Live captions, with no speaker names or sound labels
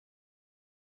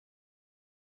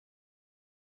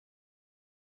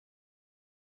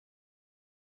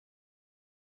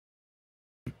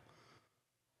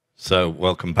So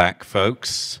welcome back,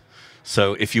 folks.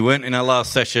 So if you weren't in our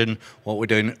last session, what we're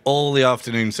doing all the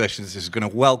afternoon sessions is going to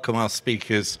welcome our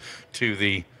speakers to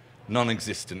the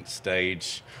non-existent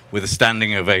stage with a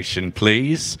standing ovation,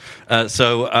 please. If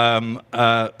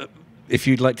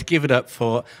you'd like to give it up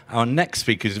for our next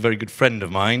speaker, who's a very good friend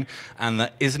of mine, and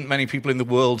there isn't many people in the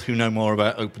world who know more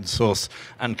about open source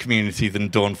and community than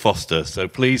Dawn Foster. So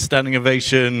please, standing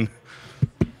ovation.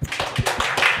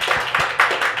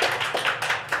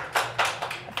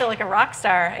 I feel like a rock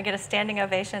star. I get a standing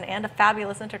ovation and a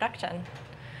fabulous introduction.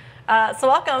 So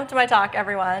welcome to my talk,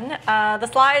 everyone. The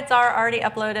slides are already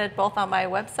uploaded both on my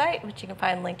website, which you can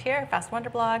find linked here, Fast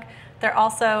Wonder blog. They're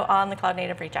also on the Cloud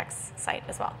Native Rejekts site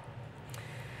as well.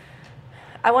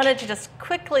 I wanted to just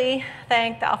quickly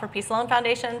thank the Alfred P. Sloan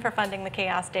Foundation for funding the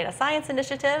Chaos Data Science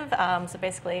Initiative, so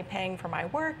basically paying for my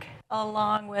work,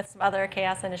 along with some other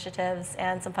Chaos initiatives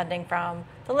and some funding from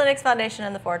the Linux Foundation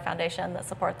and the Ford Foundation that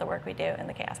support the work we do in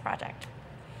the Chaos project.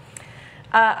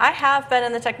 I have been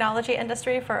in the technology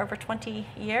industry for over 20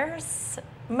 years,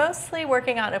 mostly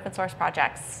working on open source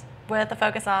projects with a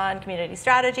focus on community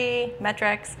strategy,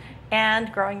 metrics,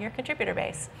 and growing your contributor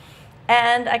base.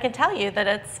 And I can tell you that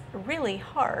it's really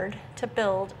hard to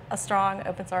build a strong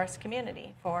open source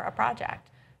community for a project.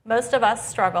 Most of us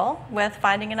struggle with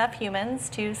finding enough humans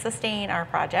to sustain our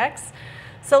projects.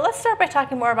 So let's start by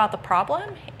talking more about the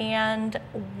problem and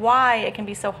why it can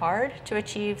be so hard to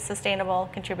achieve sustainable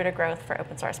contributor growth for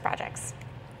open source projects.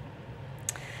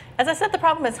 As I said, the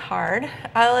problem is hard.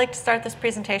 I like to start this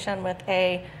presentation with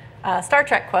a Star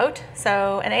Trek quote.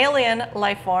 So an alien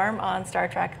life form on Star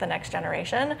Trek: The Next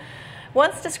Generation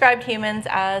once described humans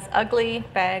as ugly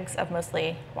bags of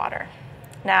mostly water.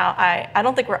 Now, I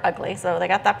don't think we're ugly, so they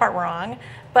got that part wrong,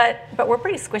 but we're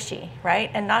pretty squishy,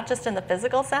 right? And not just in the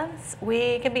physical sense,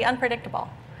 we can be unpredictable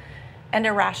and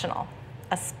irrational,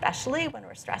 especially when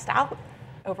we're stressed out,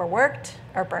 overworked,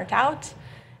 or burnt out.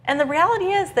 And the reality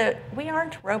is that we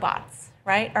aren't robots,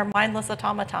 right? Or mindless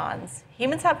automatons.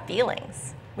 Humans have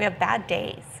feelings. We have bad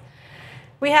days.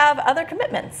 We have other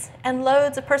commitments and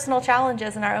loads of personal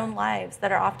challenges in our own lives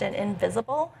that are often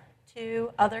invisible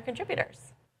to other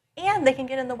contributors. And they can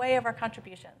get in the way of our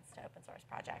contributions to open source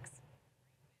projects.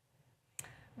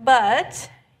 But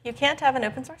you can't have an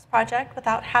open source project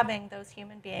without having those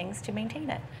human beings to maintain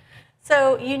it.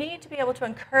 So you need to be able to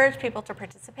encourage people to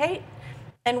participate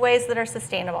in ways that are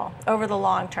sustainable over the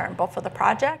long term, both for the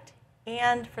project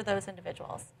and for those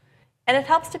individuals. And it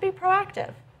helps to be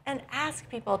proactive and ask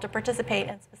people to participate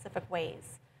in specific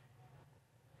ways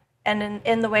and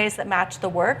in the ways that match the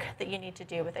work that you need to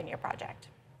do within your project.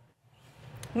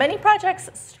 Many projects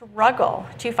struggle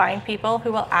to find people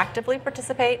who will actively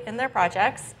participate in their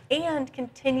projects and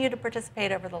continue to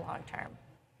participate over the long term.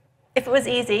 If it was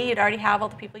easy, you'd already have all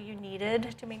the people you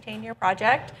needed to maintain your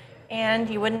project, and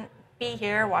you wouldn't be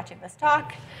here watching this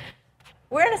talk.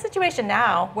 We're in a situation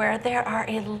now where there are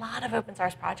a lot of open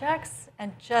source projects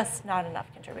and just not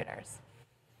enough contributors.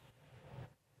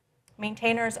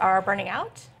 Maintainers are burning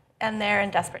out, and they're in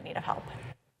desperate need of help.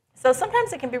 So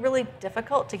sometimes it can be really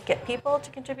difficult to get people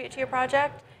to contribute to your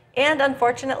project, and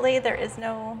unfortunately, there is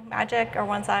no magic or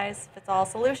one-size-fits-all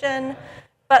solution.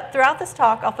 But throughout this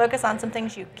talk, I'll focus on some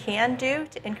things you can do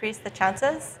to increase the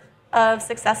chances of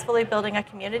successfully building a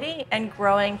community and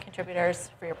growing contributors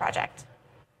for your project.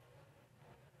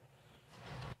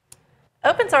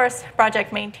 Open source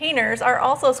project maintainers are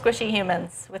also squishy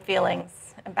humans with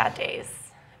feelings and bad days.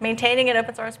 Maintaining an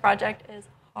open source project is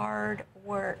hard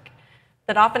work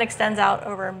that often extends out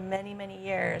over many, many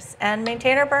years. And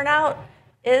maintainer burnout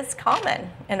is common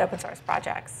in open source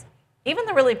projects. Even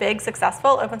the really big,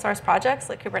 successful open source projects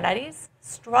like Kubernetes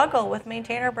struggle with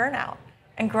maintainer burnout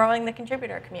and growing the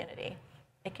contributor community.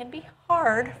 It can be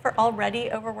hard for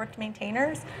already overworked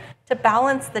maintainers to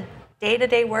balance the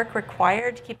day-to-day work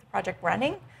required to keep the project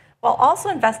running, while also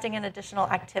investing in additional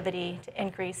activity to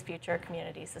increase future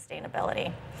community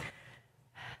sustainability.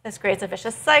 This creates a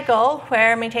vicious cycle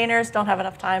where maintainers don't have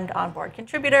enough time to onboard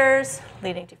contributors,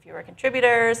 leading to fewer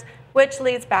contributors, which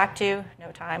leads back to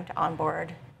no time to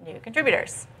onboard new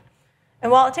contributors.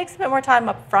 And while it takes a bit more time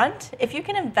up front, if you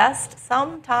can invest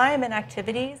some time in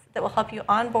activities that will help you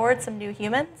onboard some new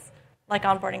humans, like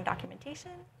onboarding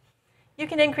documentation, you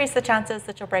can increase the chances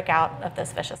that you'll break out of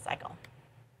this vicious cycle.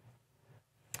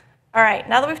 All right,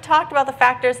 now that we've talked about the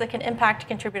factors that can impact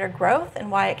contributor growth and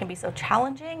why it can be so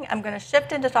challenging, I'm going to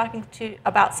shift into talking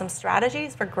about some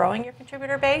strategies for growing your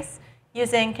contributor base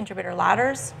using contributor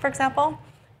ladders, for example,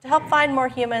 to help find more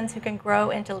humans who can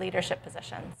grow into leadership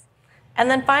positions. And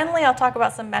then finally, I'll talk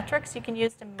about some metrics you can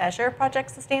use to measure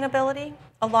project sustainability,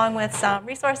 along with some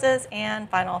resources and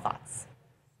final thoughts.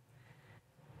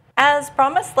 As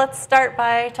promised, let's start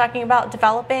by talking about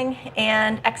developing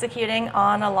and executing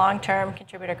on a long-term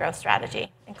contributor growth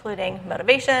strategy, including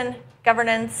motivation,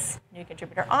 governance, new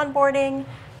contributor onboarding,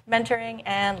 mentoring,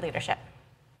 and leadership.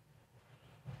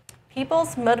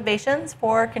 People's motivations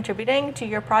for contributing to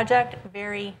your project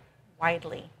vary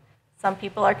widely. Some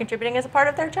people are contributing as a part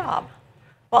of their job,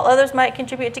 while others might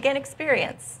contribute to gain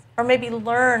experience or maybe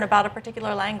learn about a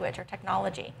particular language or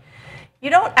technology. You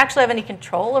don't actually have any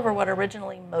control over what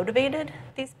originally motivated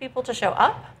these people to show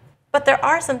up, but there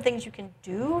are some things you can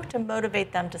do to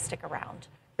motivate them to stick around,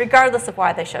 regardless of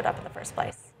why they showed up in the first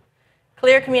place.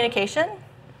 Clear communication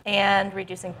and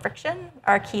reducing friction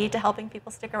are key to helping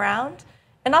people stick around.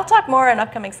 And I'll talk more in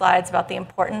upcoming slides about the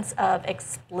importance of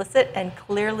explicit and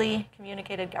clearly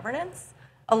communicated governance,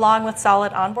 along with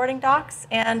solid onboarding docs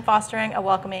and fostering a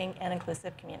welcoming and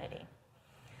inclusive community.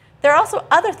 There are also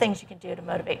other things you can do to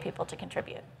motivate people to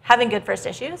contribute. Having good first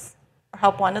issues or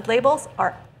help wanted labels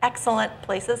are excellent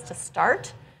places to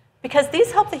start because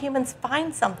these help the humans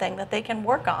find something that they can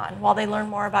work on while they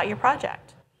learn more about your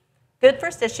project. Good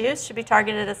first issues should be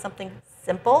targeted as something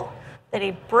simple that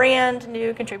a brand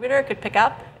new contributor could pick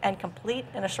up and complete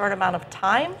in a short amount of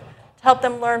time to help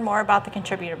them learn more about the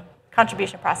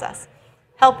contribution process.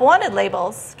 Help wanted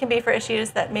labels can be for issues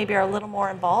that maybe are a little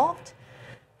more involved,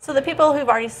 so that people who've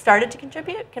already started to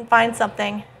contribute can find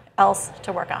something else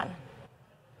to work on.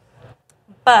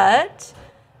 But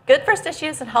good first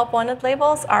issues and help wanted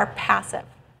labels are passive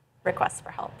requests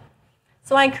for help.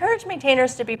 So I encourage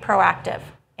maintainers to be proactive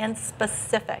and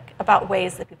specific about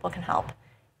ways that people can help.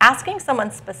 Asking someone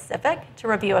specific to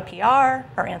review a PR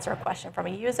or answer a question from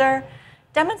a user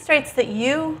demonstrates that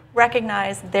you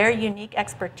recognize their unique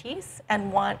expertise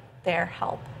and want their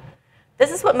help. This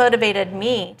is what motivated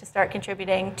me to start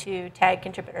contributing to tag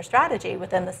contributor strategy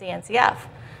within the CNCF.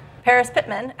 Paris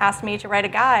Pittman asked me to write a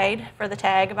guide for the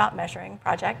tag about measuring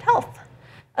project health,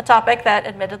 a topic that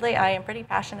admittedly I am pretty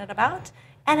passionate about,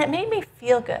 and it made me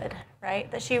feel good,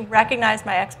 right, that she recognized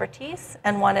my expertise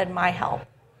and wanted my help.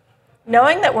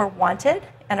 Knowing that we're wanted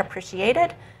and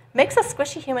appreciated makes us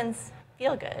squishy humans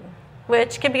feel good,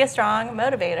 which can be a strong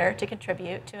motivator to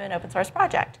contribute to an open source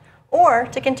project or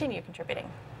to continue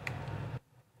contributing.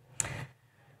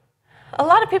 A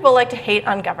lot of people like to hate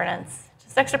on governance.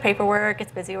 Just extra paperwork,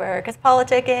 it's busy work, it's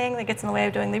politicking that gets in the way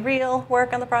of doing the real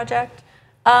work on the project.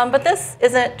 But this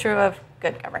isn't true of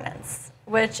good governance,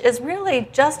 which is really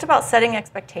just about setting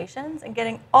expectations and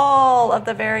getting all of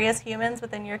the various humans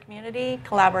within your community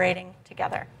collaborating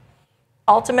together.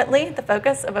 Ultimately, the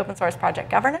focus of open source project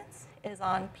governance is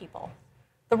on people,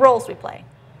 the roles we play,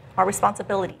 our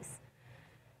responsibilities,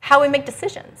 how we make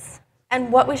decisions, and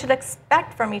what we should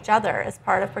expect from each other as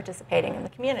part of participating in the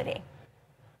community.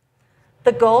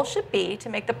 The goal should be to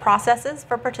make the processes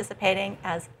for participating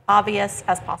as obvious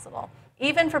as possible,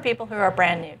 even for people who are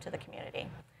brand new to the community.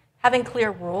 Having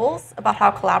clear rules about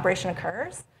how collaboration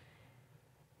occurs,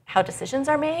 how decisions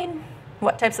are made,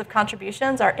 what types of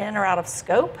contributions are in or out of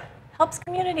scope, helps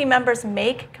community members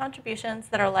make contributions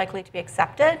that are likely to be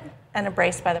accepted and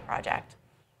embraced by the project.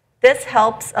 This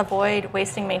helps avoid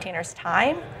wasting maintainers'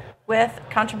 time with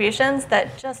contributions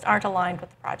that just aren't aligned with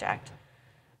the project.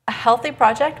 A healthy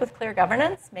project with clear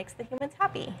governance makes the humans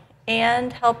happy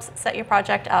and helps set your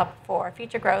project up for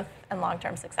future growth and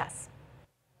long-term success.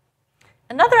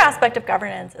 Another aspect of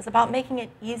governance is about making it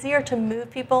easier to move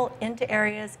people into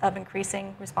areas of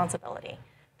increasing responsibility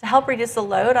to help reduce the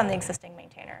load on the existing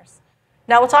maintainers.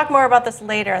 Now, we'll talk more about this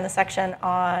later in the section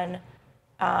on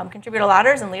contributor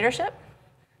ladders and leadership.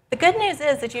 The good news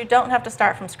is that you don't have to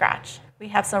start from scratch. We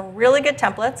have some really good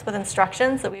templates with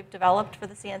instructions that we've developed for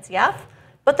the CNCF,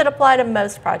 but that apply to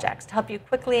most projects to help you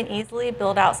quickly and easily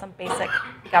build out some basic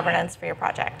governance for your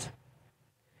project.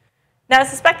 Now, I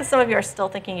suspect that some of you are still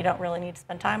thinking you don't really need to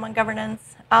spend time on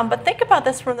governance, but think about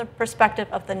this from the perspective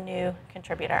of the new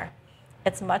contributor.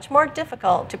 It's much more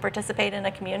difficult to participate in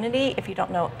a community if you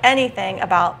don't know anything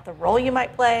about the role you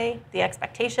might play, the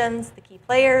expectations, the key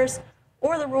players,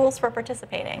 or the rules for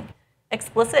participating.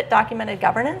 Explicit documented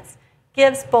governance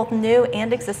gives both new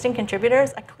and existing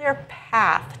contributors a clear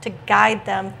path to guide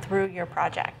them through your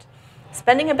project.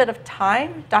 Spending a bit of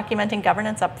time documenting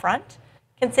governance up front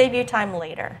can save you time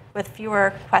later with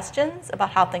fewer questions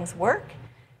about how things work,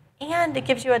 and it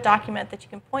gives you a document that you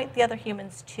can point the other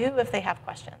humans to if they have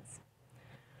questions.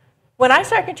 When I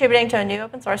start contributing to a new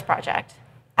open source project,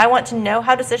 I want to know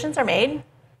how decisions are made,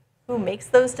 who makes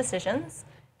those decisions,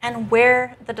 and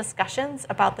where the discussions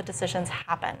about the decisions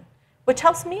happen, which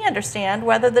helps me understand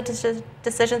whether the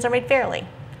decisions are made fairly,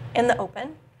 in the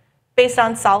open, based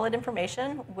on solid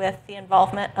information with the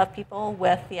involvement of people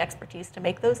with the expertise to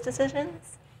make those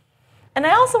decisions, And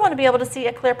I also want to be able to see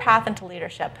a clear path into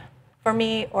leadership for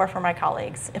me or for my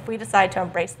colleagues if we decide to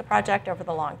embrace the project over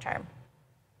the long term.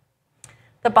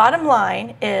 The bottom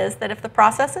line is that if the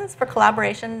processes for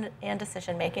collaboration and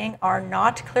decision making are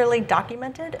not clearly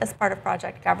documented as part of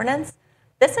project governance,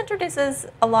 this introduces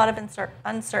a lot of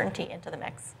uncertainty into the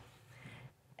mix.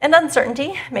 And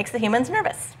uncertainty makes the humans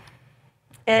nervous.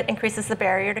 It increases the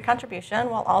barrier to contribution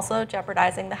while also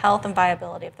jeopardizing the health and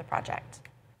viability of the project.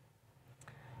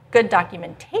 Good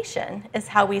documentation is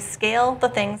how we scale the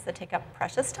things that take up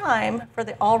precious time for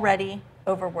the already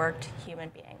overworked human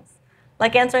beings,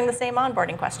 like answering the same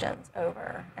onboarding questions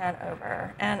over and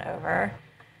over and over.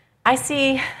 I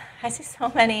see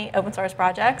so many open source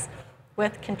projects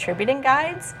with contributing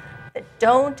guides that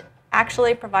don't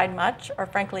actually provide much or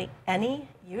frankly any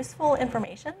useful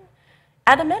information.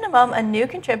 At a minimum, a new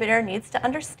contributor needs to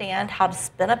understand how to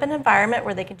spin up an environment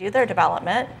where they can do their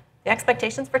development, the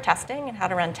expectations for testing and how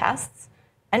to run tests,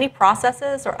 any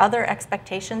processes or other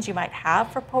expectations you might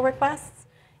have for pull requests,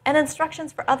 and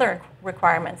instructions for other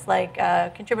requirements like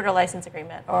a contributor license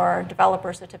agreement or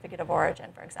developer certificate of origin,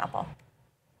 for example.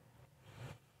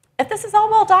 If this is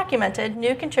all well documented,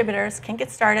 new contributors can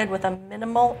get started with a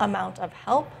minimal amount of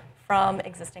help from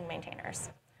existing maintainers,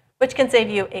 which can save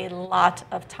you a lot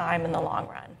of time in the long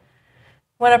run.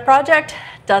 When a project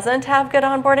doesn't have good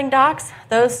onboarding docs,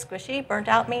 those squishy,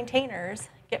 burnt-out maintainers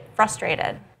get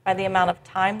frustrated by the amount of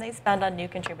time they spend on new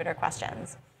contributor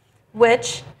questions,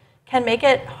 which can make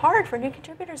it hard for new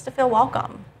contributors to feel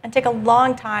welcome and take a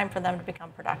long time for them to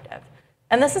become productive.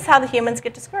 And this is how the humans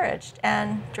get discouraged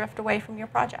and drift away from your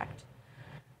project.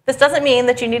 This doesn't mean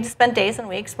that you need to spend days and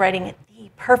weeks writing the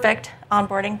perfect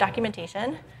onboarding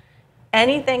documentation.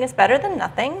 Anything is better than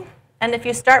nothing. And if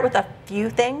you start with a few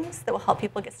things that will help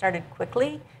people get started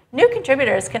quickly, new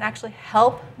contributors can actually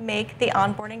help make the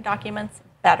onboarding documents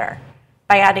better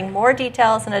by adding more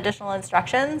details and additional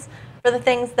instructions for the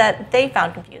things that they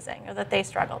found confusing or that they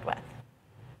struggled with.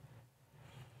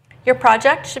 Your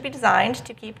project should be designed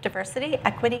to keep diversity,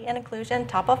 equity, and inclusion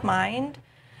top of mind.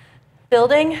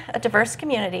 Building a diverse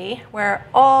community where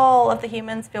all of the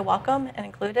humans feel welcome and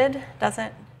included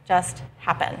doesn't just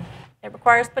happen. It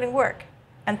requires putting work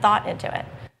and thought into it.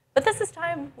 But this is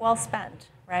time well spent,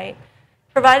 right?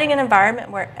 Providing an environment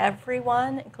where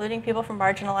everyone, including people from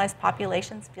marginalized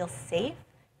populations, feel safe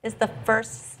is the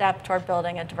first step toward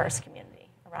building a diverse community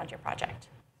around your project.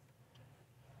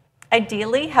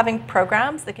 Ideally, having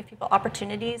programs that give people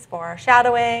opportunities for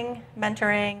shadowing,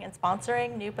 mentoring, and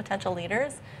sponsoring new potential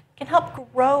leaders can help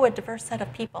grow a diverse set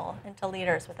of people into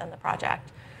leaders within the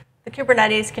project. The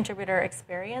Kubernetes Contributor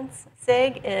Experience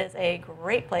SIG is a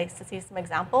great place to see some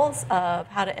examples of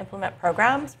how to implement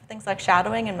programs for things like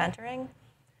shadowing and mentoring.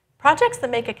 Projects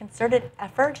that make a concerted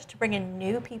effort to bring in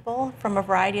new people from a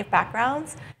variety of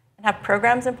backgrounds and have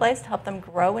programs in place to help them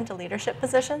grow into leadership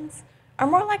positions are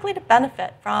more likely to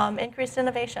benefit from increased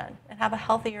innovation and have a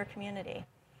healthier community.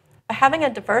 By having a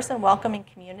diverse and welcoming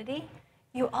community,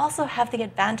 you also have the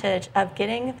advantage of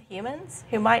getting the humans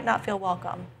who might not feel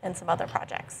welcome in some other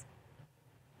projects.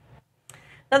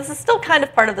 Now, this is still kind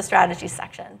of part of the strategy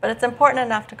section, but it's important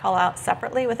enough to call out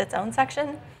separately with its own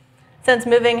section, since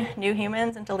moving new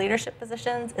humans into leadership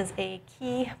positions is a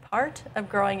key part of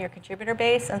growing your contributor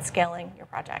base and scaling your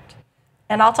project.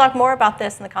 And I'll talk more about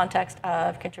this in the context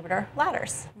of contributor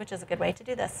ladders, which is a good way to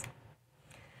do this.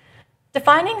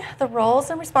 Defining the roles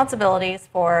and responsibilities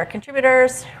for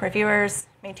contributors, reviewers,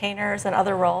 maintainers, and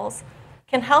other roles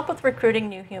can help with recruiting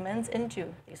new humans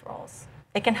into these roles.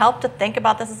 It can help to think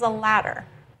about this as a ladder,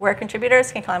 where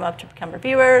contributors can climb up to become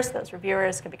reviewers, those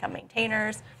reviewers can become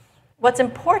maintainers. What's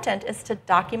important is to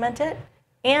document it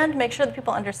and make sure that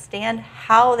people understand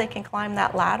how they can climb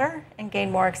that ladder and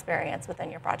gain more experience within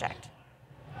your project.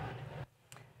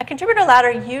 A contributor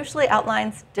ladder usually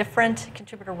outlines different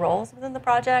contributor roles within the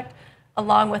project,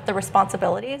 along with the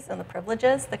responsibilities and the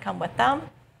privileges that come with them.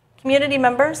 Community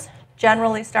members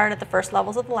generally start at the first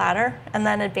levels of the ladder and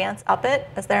then advance up it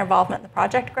as their involvement in the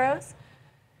project grows.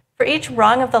 For each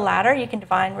rung of the ladder, you can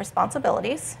define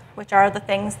responsibilities, which are the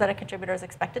things that a contributor is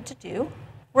expected to do.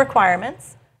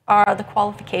 Requirements are the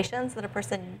qualifications that a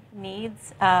person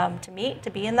needs to meet to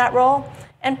be in that role.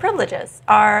 And privileges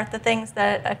are the things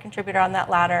that a contributor on that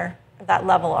ladder, that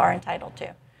level, are entitled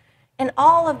to. And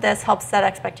all of this helps set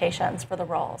expectations for the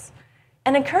roles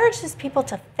and encourages people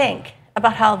to think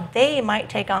about how they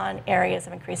might take on areas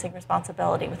of increasing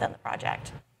responsibility within the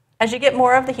project. As you get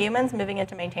more of the humans moving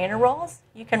into maintainer roles,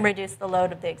 you can reduce the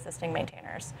load of the existing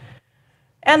maintainers.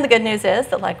 And the good news is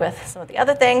that, like with some of the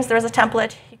other things, there is a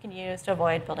template you can use to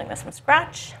avoid building this from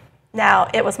scratch. Now,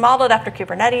 it was modeled after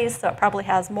Kubernetes, so it probably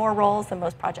has more roles than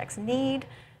most projects need.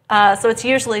 So it's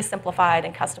usually simplified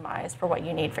and customized for what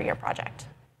you need for your project.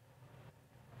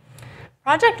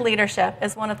 Project leadership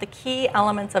is one of the key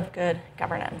elements of good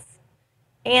governance.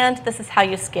 And this is how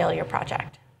you scale your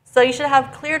project. So you should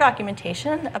have clear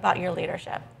documentation about your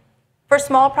leadership. For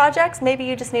small projects, maybe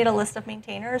you just need a list of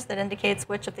maintainers that indicates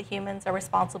which of the humans are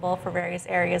responsible for various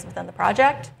areas within the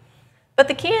project. But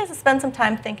the key is to spend some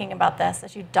time thinking about this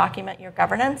as you document your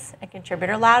governance and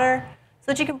contributor ladder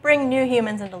so that you can bring new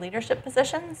humans into leadership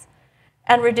positions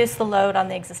and reduce the load on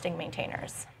the existing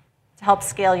maintainers to help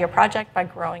scale your project by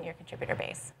growing your contributor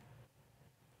base.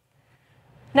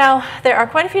 Now, there are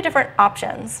quite a few different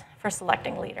options for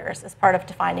selecting leaders as part of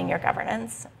defining your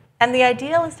governance. And the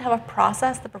ideal is to have a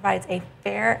process that provides a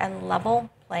fair and level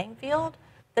playing field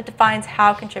that defines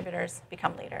how contributors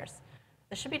become leaders.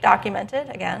 This should be documented,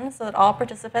 again, so that all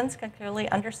participants can clearly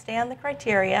understand the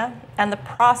criteria and the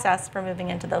process for moving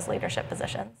into those leadership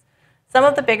positions. Some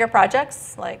of the bigger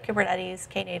projects, like Kubernetes,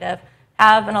 Knative,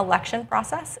 have an election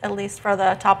process, at least for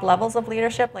the top levels of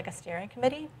leadership, like a steering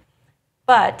committee.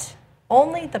 But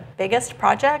only the biggest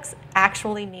projects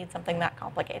actually need something that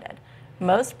complicated.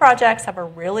 Most projects have a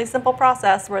really simple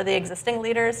process where the existing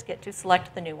leaders get to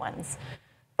select the new ones.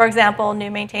 For example, new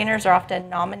maintainers are often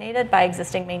nominated by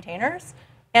existing maintainers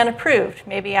and approved,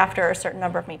 maybe after a certain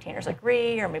number of maintainers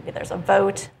agree, or maybe there's a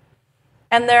vote.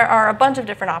 And there are a bunch of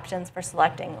different options for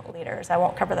selecting leaders. I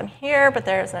won't cover them here, but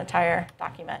there's an entire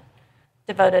document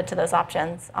devoted to those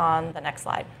options on the next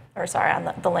slide, or sorry,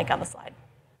 on the link on the slide.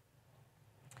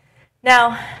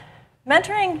 Now,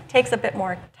 mentoring takes a bit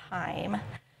more time,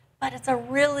 but it's a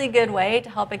really good way to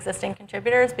help existing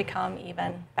contributors become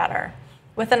even better,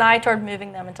 with an eye toward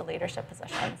moving them into leadership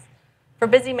positions. For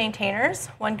busy maintainers,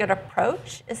 one good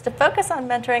approach is to focus on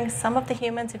mentoring some of the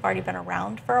humans who've already been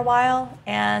around for a while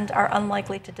and are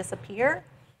unlikely to disappear,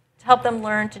 to help them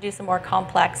learn to do some more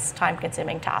complex,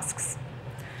 time-consuming tasks.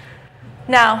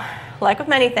 Now, like with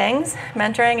many things,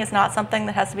 mentoring is not something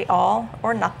that has to be all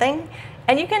or nothing,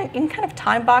 and you can kind of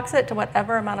time box it to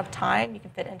whatever amount of time you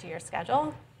can fit into your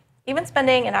schedule. Even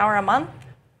spending an hour a month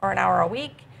or an hour a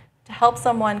week to help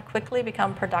someone quickly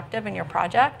become productive in your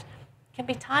project can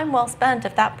be time well spent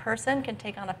if that person can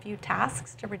take on a few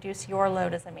tasks to reduce your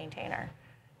load as a maintainer.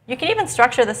 You can even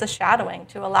structure this as shadowing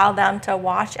to allow them to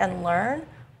watch and learn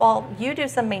while you do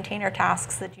some maintainer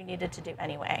tasks that you needed to do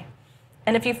anyway.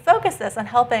 And if you focus this on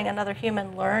helping another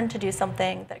human learn to do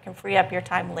something that can free up your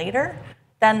time later,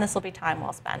 then this will be time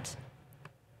well spent.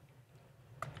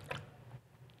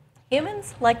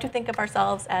 Humans like to think of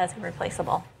ourselves as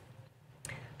irreplaceable.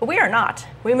 But we are not.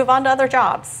 We move on to other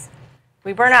jobs.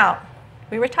 We burn out.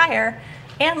 We retire.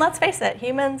 And let's face it,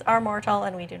 humans are mortal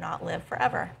and we do not live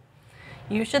forever.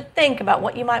 You should think about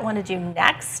what you might want to do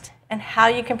next and how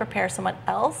you can prepare someone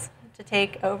else to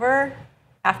take over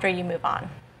after you move on.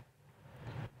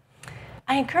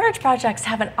 I encourage projects to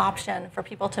have an option for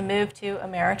people to move to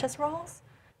emeritus roles,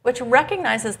 which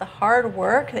recognizes the hard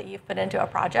work that you've put into a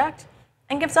project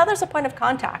and gives others a point of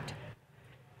contact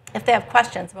if they have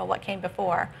questions about what came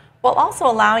before, while also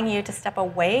allowing you to step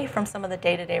away from some of the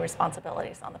day-to-day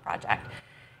responsibilities on the project.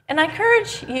 And I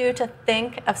encourage you to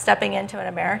think of stepping into an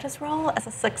emeritus role as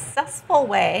a successful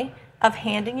way of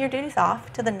handing your duties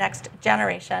off to the next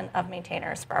generation of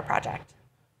maintainers for a project.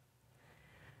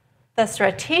 The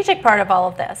strategic part of all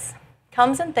of this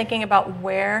comes in thinking about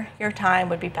where your time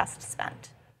would be best spent.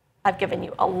 I've given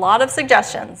you a lot of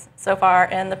suggestions so far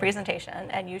in the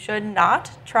presentation, and you should not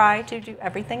try to do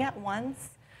everything at once.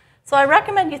 So I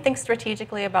recommend you think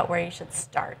strategically about where you should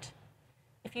start.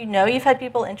 If you know you've had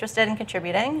people interested in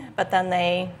contributing, but then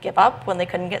they give up when they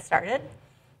couldn't get started,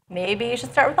 maybe you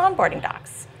should start with onboarding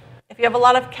docs. If you have a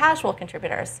lot of casual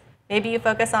contributors, maybe you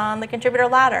focus on the contributor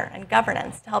ladder and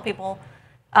governance to help people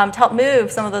to help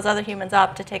move some of those other humans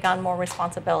up to take on more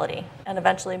responsibility and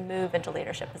eventually move into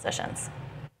leadership positions.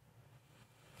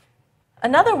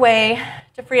 Another way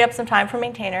to free up some time for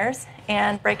maintainers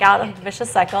and break out of the vicious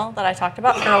cycle that I talked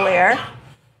about earlier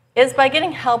is by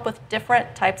getting help with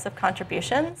different types of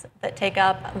contributions that take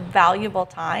up valuable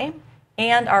time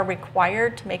and are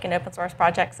required to make an open source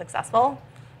project successful.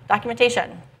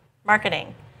 Documentation,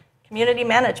 marketing, community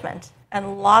management,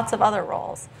 and lots of other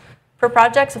roles. For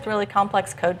projects with really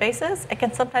complex code bases, it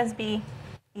can sometimes be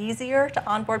easier to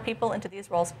onboard people into these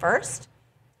roles first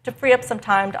to free up some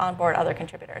time to onboard other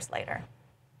contributors later.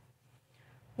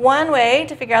 One way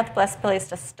to figure out the best place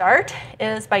to start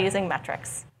is by using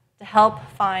metrics to help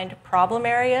find problem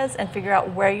areas and figure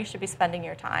out where you should be spending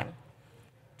your time.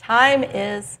 Time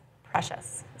is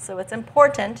precious, so it's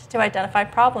important to identify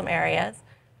problem areas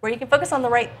where you can focus on the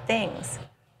right things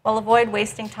while avoid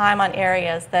wasting time on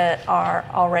areas that are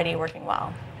already working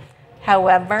well.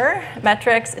 However,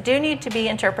 metrics do need to be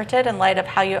interpreted in light of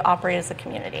how you operate as a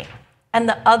community and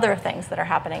the other things that are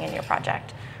happening in your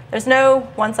project. There's no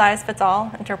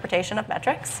one-size-fits-all interpretation of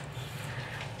metrics.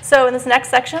 So in this next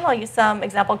section, I'll use some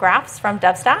example graphs from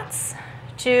DevStats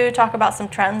to talk about some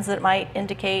trends that might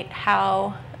indicate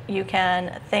how you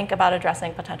can think about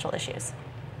addressing potential issues.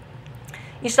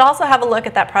 You should also have a look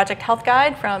at that project health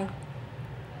guide from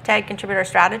Tag Contributor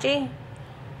Strategy.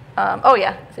 Oh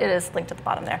yeah, it is linked at the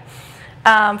bottom there,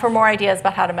 for more ideas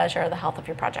about how to measure the health of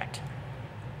your project.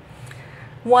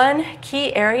 One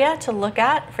key area to look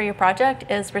at for your project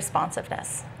is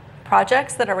responsiveness.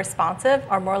 Projects that are responsive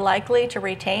are more likely to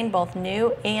retain both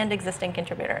new and existing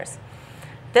contributors.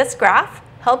 This graph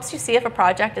helps you see if a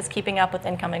project is keeping up with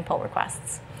incoming pull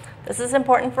requests. This is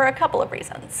important for a couple of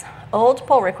reasons. Old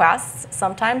pull requests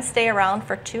sometimes stay around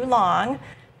for too long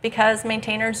because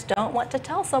maintainers don't want to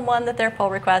tell someone that their pull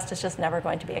request is just never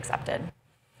going to be accepted.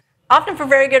 Often for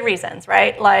very good reasons,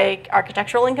 right? Like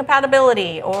architectural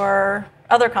incompatibility or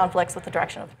other conflicts with the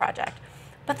direction of the project.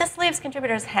 But this leaves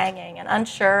contributors hanging and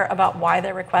unsure about why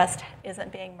their request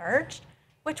isn't being merged,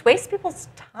 which wastes people's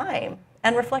time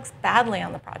and reflects badly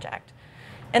on the project.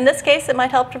 In this case, it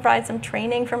might help to provide some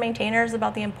training for maintainers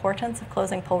about the importance of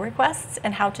closing pull requests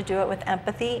and how to do it with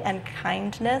empathy and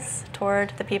kindness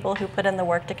toward the people who put in the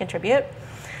work to contribute.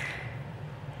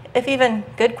 If even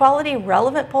good quality,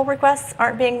 relevant pull requests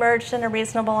aren't being merged in a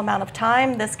reasonable amount of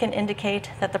time, this can indicate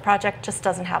that the project just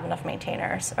doesn't have enough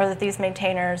maintainers, or that these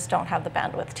maintainers don't have the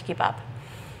bandwidth to keep up.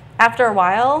 After a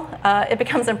while, it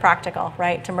becomes impractical,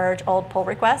 right, to merge old pull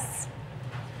requests,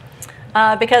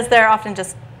 because they're often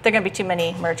just there are going to be too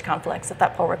many merge conflicts if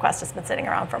that pull request has been sitting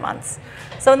around for months.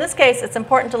 So in this case, it's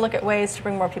important to look at ways to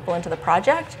bring more people into the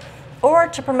project or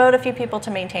to promote a few people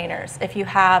to maintainers if you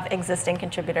have existing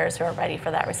contributors who are ready for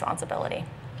that responsibility.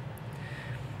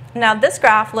 Now this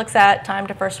graph looks at time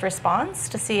to first response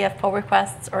to see if pull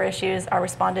requests or issues are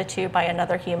responded to by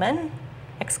another human,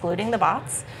 excluding the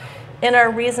bots, in a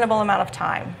reasonable amount of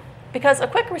time. Because a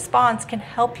quick response can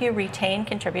help you retain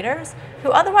contributors who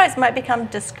otherwise might become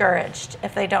discouraged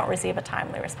if they don't receive a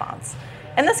timely response.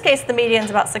 In this case, the median is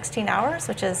about 16 hours,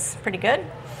 which is pretty good.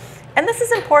 And this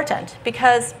is important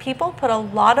because people put a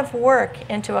lot of work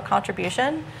into a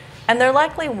contribution, and they're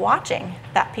likely watching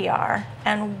that PR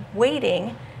and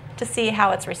waiting to see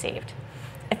how it's received.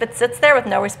 If it sits there with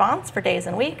no response for days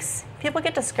and weeks, people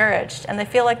get discouraged and they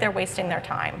feel like they're wasting their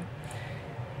time.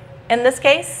 In this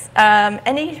case,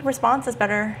 any response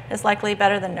is likely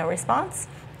better than no response,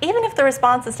 even if the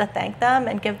response is to thank them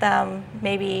and give them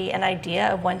maybe an idea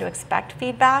of when to expect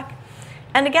feedback.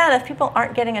 And again, if people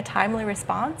aren't getting a timely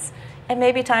response, it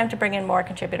may be time to bring in more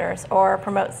contributors or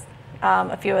promote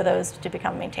a few of those to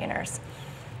become maintainers.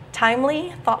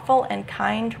 Timely, thoughtful, and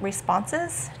kind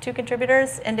responses to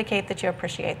contributors indicate that you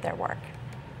appreciate their work.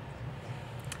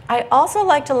 I also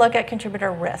like to look at contributor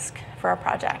risk for a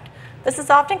project. This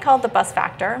is often called the bus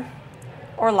factor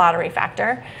or lottery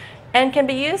factor and can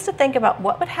be used to think about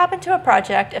what would happen to a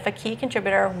project if a key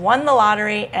contributor won the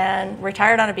lottery and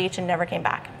retired on a beach and never came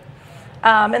back.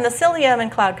 In the Cilium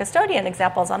and Cloud Custodian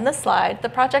examples on this slide, the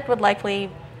project would likely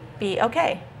be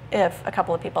okay if a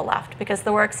couple of people left because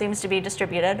the work seems to be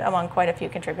distributed among quite a few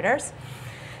contributors.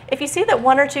 If you see that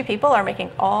one or two people are making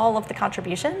all of the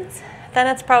contributions, then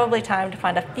it's probably time to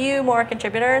find a few more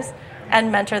contributors and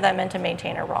mentor them into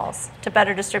maintainer roles to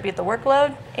better distribute the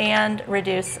workload and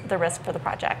reduce the risk for the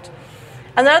project.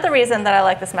 Another reason that I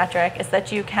like this metric is that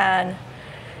you can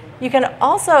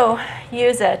also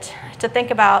use it to think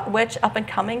about which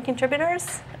up-and-coming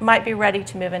contributors might be ready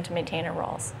to move into maintainer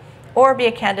roles or be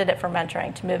a candidate for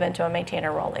mentoring to move into a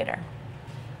maintainer role later.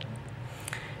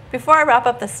 Before I wrap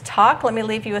up this talk, let me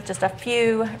leave you with just a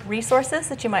few resources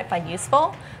that you might find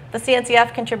useful. The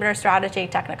CNCF Contributor Strategy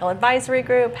Technical Advisory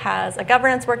Group has a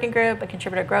governance working group, a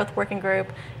contributor growth working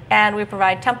group, and we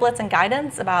provide templates and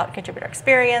guidance about contributor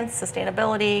experience,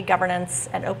 sustainability, governance,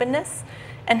 and openness,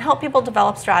 and help people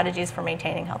develop strategies for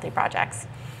maintaining healthy projects.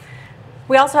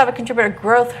 We also have a contributor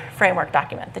growth framework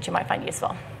document that you might find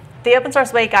useful. The Open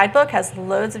Source Way guidebook has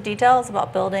loads of details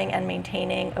about building and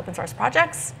maintaining open source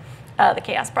projects. The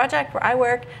Chaos project, where I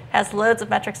work, has loads of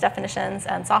metrics definitions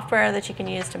and software that you can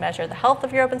use to measure the health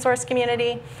of your open source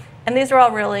community. And these are all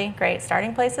really great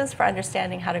starting places for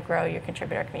understanding how to grow your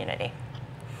contributor community.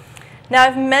 Now,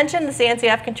 I've mentioned the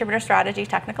CNCF Contributor Strategy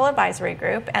Technical Advisory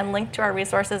Group and linked to our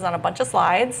resources on a bunch of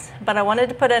slides, but I wanted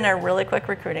to put in a really quick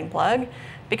recruiting plug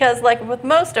because like with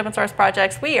most open source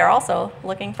projects, we are also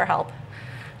looking for help.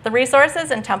 The resources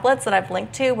and templates that I've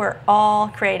linked to were all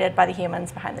created by the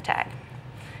humans behind the tag.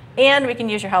 And we can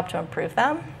use your help to improve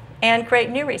them and create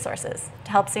new resources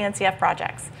to help CNCF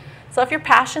projects. So if you're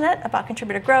passionate about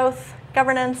contributor growth,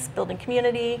 governance, building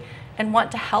community, and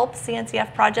want to help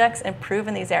CNCF projects improve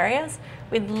in these areas,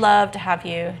 we'd love to have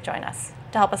you join us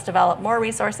to help us develop more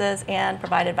resources and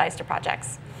provide advice to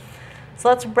projects. So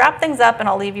let's wrap things up, and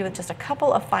I'll leave you with just a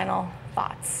couple of final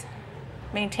thoughts.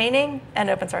 Maintaining an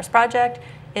open source project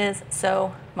is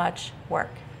so much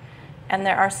work. And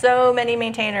there are so many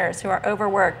maintainers who are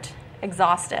overworked,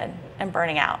 exhausted, and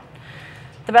burning out.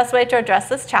 The best way to address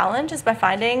this challenge is by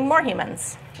finding more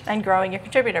humans and growing your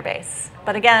contributor base.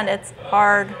 But again, it's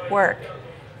hard work.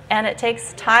 And it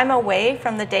takes time away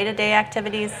from the day-to-day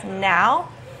activities now,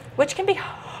 which can be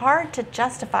hard to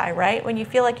justify, right? When you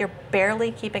feel like you're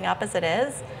barely keeping up as it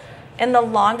is. In the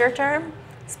longer term,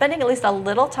 spending at least a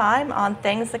little time on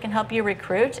things that can help you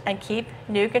recruit and keep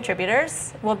new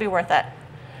contributors will be worth it.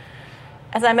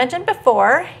 As I mentioned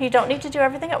before, you don't need to do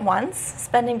everything at once.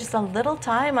 Spending just a little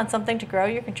time on something to grow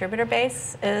your contributor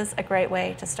base is a great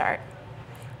way to start.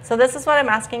 So this is what I'm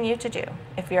asking you to do.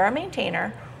 If you're a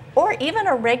maintainer or even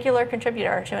a regular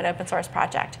contributor to an open source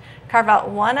project, carve out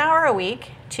 1 hour a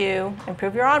week to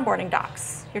improve your onboarding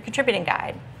docs, your contributing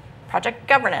guide, project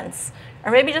governance,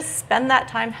 or maybe just spend that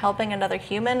time helping another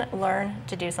human learn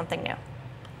to do something new.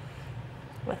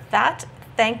 With that,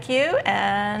 thank you,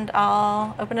 and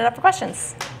I'll open it up for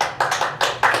questions.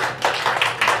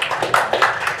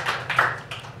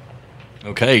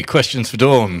 Okay, questions for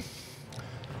Dawn.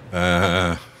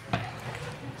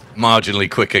 Marginally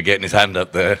quicker getting his hand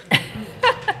up there.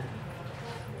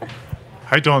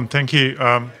 Hi, Dawn. Thank you.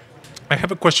 I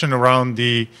have a question around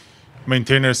the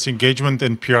maintainers' engagement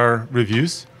and PR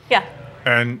reviews. Yeah.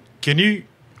 And can you,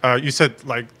 you said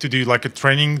like to do like a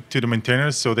training to the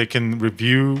maintainers so they can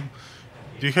review.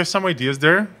 Do you have some ideas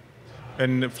there?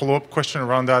 And a follow-up question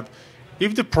around that.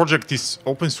 If the project is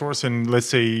open source and let's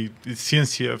say it's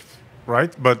CNCF,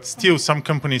 right? But still some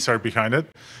companies are behind it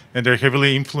and they're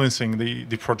heavily influencing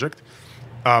the project.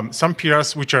 Some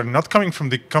PRs which are not coming from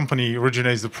the company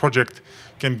originates the project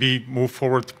can be moved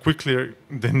forward quicker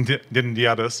than the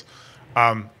others.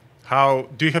 How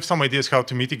do you have some ideas how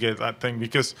to mitigate that thing?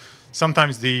 Because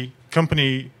sometimes the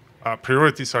company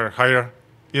priorities are higher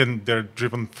and they're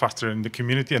driven faster in the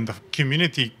community, and the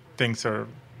community things are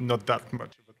not that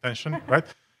much of attention, right?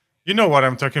 You know what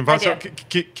I'm talking about. I do.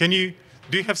 So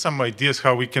do you have some ideas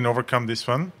how we can overcome this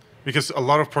one? Because a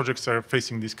lot of projects are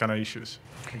facing these kind of issues.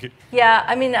 Thank you. Yeah,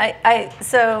 I mean,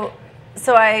 so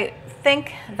I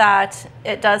think that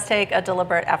it does take a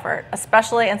deliberate effort,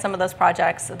 especially in some of those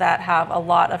projects that have a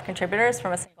lot of contributors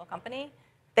from a single company.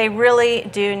 They really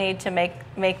do need to make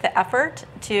the effort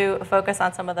to focus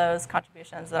on some of those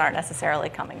contributions that aren't necessarily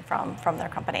coming from their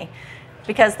company.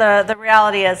 Because the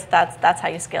reality is that's how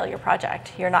you scale your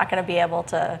project. You're not going to be able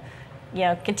to,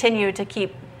 continue to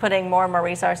keep putting more and more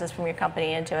resources from your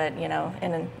company into it,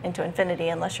 into infinity,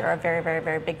 unless you're a very, very,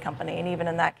 very big company. And even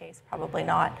in that case, probably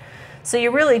not. So you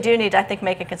really do need to, I think,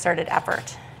 make a concerted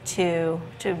effort to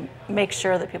make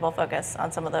sure that people focus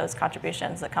on some of those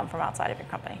contributions that come from outside of your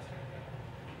company.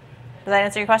 Does that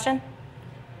answer your question?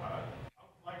 I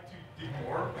would like to dig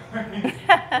more.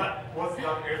 What's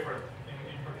that effort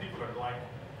in particular like?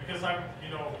 Because I'm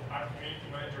community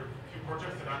manager of a few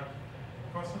projects and I'm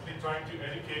constantly trying to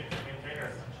educate the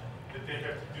maintainers that they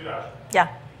have to do that.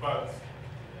 Yeah. But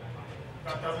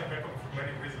that doesn't happen for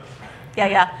many reasons.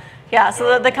 Yeah.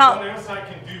 So what else I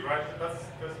can do, right? That's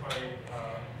my.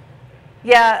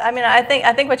 Yeah, I mean, I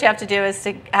think what you have to do is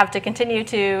to continue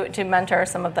to mentor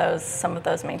some of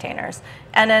those maintainers,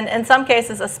 and in some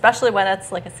cases, especially when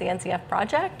it's like a CNCF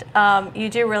project, you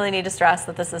do really need to stress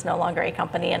that this is no longer a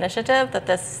company initiative. That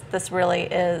this really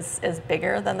is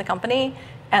bigger than the company,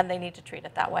 and they need to treat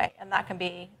it that way. And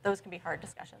those can be hard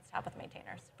discussions to have with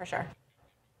maintainers for sure.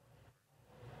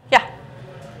 Yeah.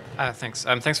 Thanks.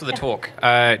 Thanks for the talk.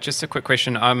 Just a quick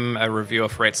question. I'm a reviewer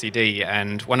for etcd,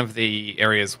 and one of the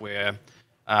areas where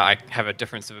I have a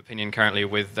difference of opinion currently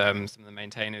with some of the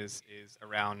maintainers is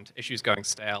around issues going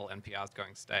stale and PRs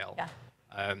going stale.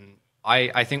 Yeah.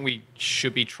 I think we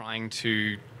should be trying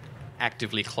to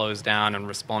actively close down and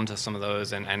respond to some of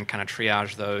those and kind of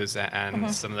triage those,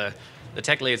 and some of the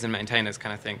tech leads and maintainers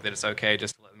kind of think that it's okay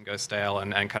just to let them go stale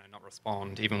and kind of not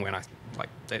respond, even when I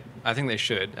think they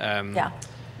should. Yeah.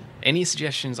 Any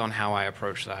suggestions on how I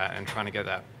approach that and trying to get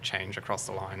that change across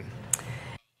the line?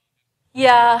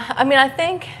 Yeah, I mean, I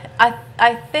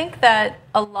think that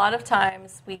a lot of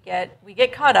times we get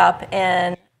caught up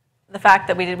in the fact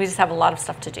that we just have a lot of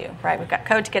stuff to do, right? We've got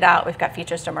code to get out, we've got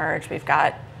features to merge, we've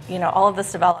got all of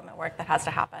this development work that has to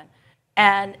happen,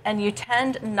 and you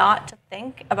tend not to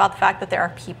think about the fact that there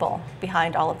are people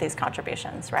behind all of these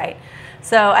contributions, right?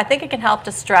 So I think it can help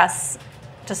to stress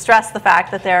to stress the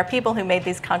fact that there are people who made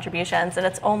these contributions, and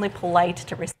it's only polite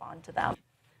to respond to them.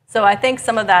 So I think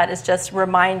some of that is just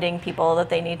reminding people that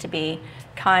they need to be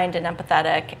kind and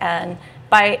empathetic, and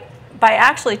by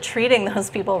actually treating those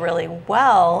people really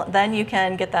well, then you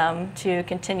can get them to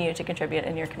continue to contribute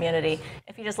in your community.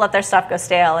 If you just let their stuff go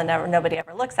stale and nobody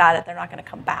ever looks at it, they're not going to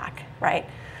come back, right?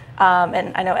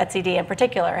 And I know etcd in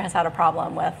particular has had a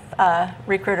problem with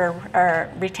recruiter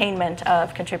or retainment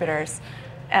of contributors.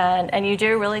 And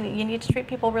you need to treat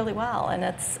people really well. And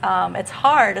it's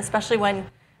hard, especially when,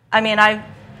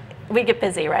 we get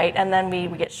busy, right? And then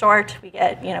we get short, we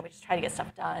just try to get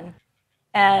stuff done.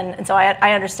 And so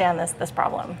I understand this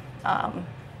problem.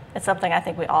 It's something I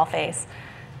think we all face.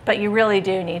 But you really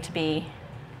do need to be,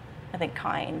 I think,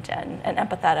 kind and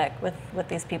empathetic with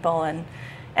these people and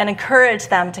encourage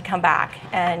them to come back.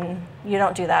 And you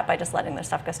don't do that by just letting their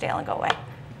stuff go stale and go away.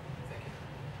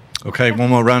 Okay, one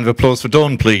more round of applause for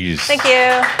Dawn, please. Thank you.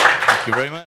 Thank you very much.